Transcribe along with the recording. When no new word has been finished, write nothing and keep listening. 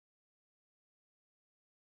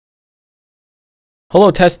Hello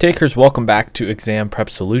test takers, welcome back to Exam Prep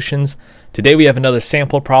Solutions. Today we have another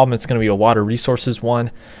sample problem. It's going to be a water resources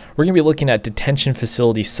one. We're going to be looking at detention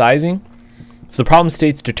facility sizing. So the problem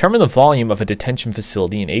states, determine the volume of a detention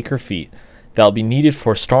facility in acre feet that will be needed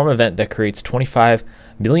for a storm event that creates 25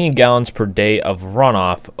 million gallons per day of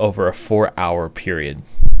runoff over a 4-hour period.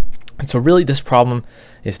 And so really this problem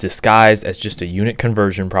is disguised as just a unit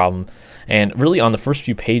conversion problem. And really on the first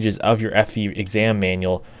few pages of your FE exam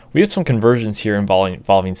manual, we have some conversions here involving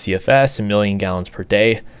CFS and million gallons per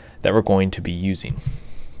day that we're going to be using.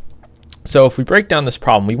 So if we break down this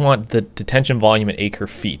problem, we want the detention volume in acre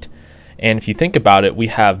feet. And if you think about it, we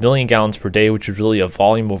have million gallons per day, which is really a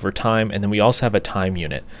volume over time, and then we also have a time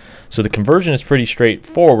unit. So the conversion is pretty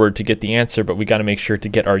straightforward to get the answer, but we got to make sure to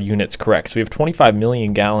get our units correct. So we have 25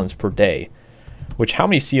 million gallons per day, which how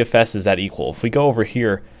many CFS does that equal? If we go over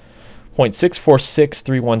here,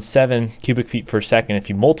 0.646317 cubic feet per second, if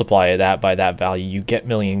you multiply that by that value, you get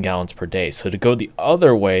million gallons per day. So to go the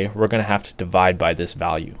other way, we're going to have to divide by this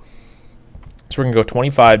value. So we're going to go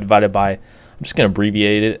 25 divided by, I'm just going to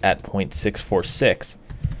abbreviate it at 0.646.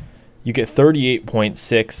 You get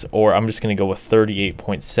 38.6, or I'm just going to go with 38.7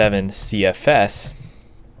 CFS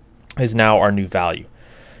is now our new value.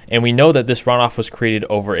 And we know that this runoff was created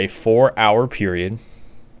over a 4-hour period.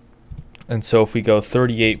 And so if we go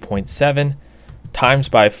 38.7 times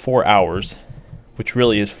by 4 hours, which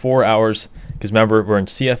really is 4 hours, because remember we're in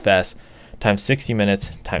CFS, times 60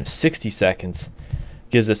 minutes times 60 seconds,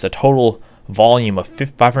 gives us a total volume of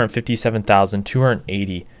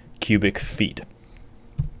 557,280 cubic feet.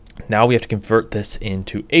 Now we have to convert this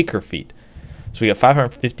into acre feet. So we got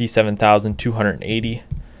 557,280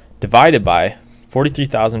 divided by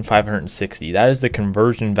 43,560. That is the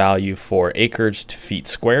conversion value for acres to feet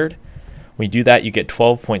squared. When you do that, you get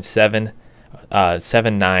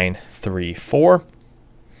 12.7934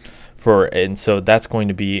 and so that's going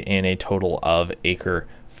to be in a total of acre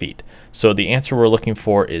feet. So the answer we're looking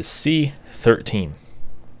for is C, 13.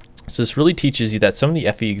 So this really teaches you that some of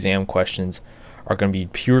the FE exam questions are going to be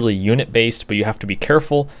purely unit based, but you have to be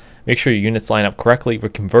careful. Make sure your units line up correctly. We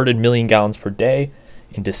converted million gallons per day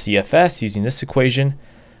into CFS using this equation.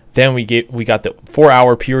 Then we got the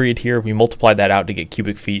 4-hour period here. We multiplied that out to get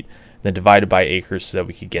cubic feet, then divided by acres so that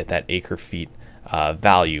we could get that acre feet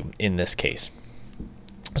value in this case.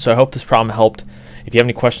 So I hope this problem helped. If you have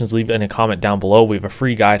any questions, leave it in a comment down below. We have a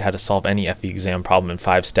free guide how to solve any FE exam problem in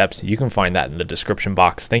 5 steps. You can find that in the description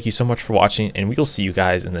box. Thank you so much for watching, and we will see you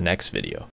guys in the next video.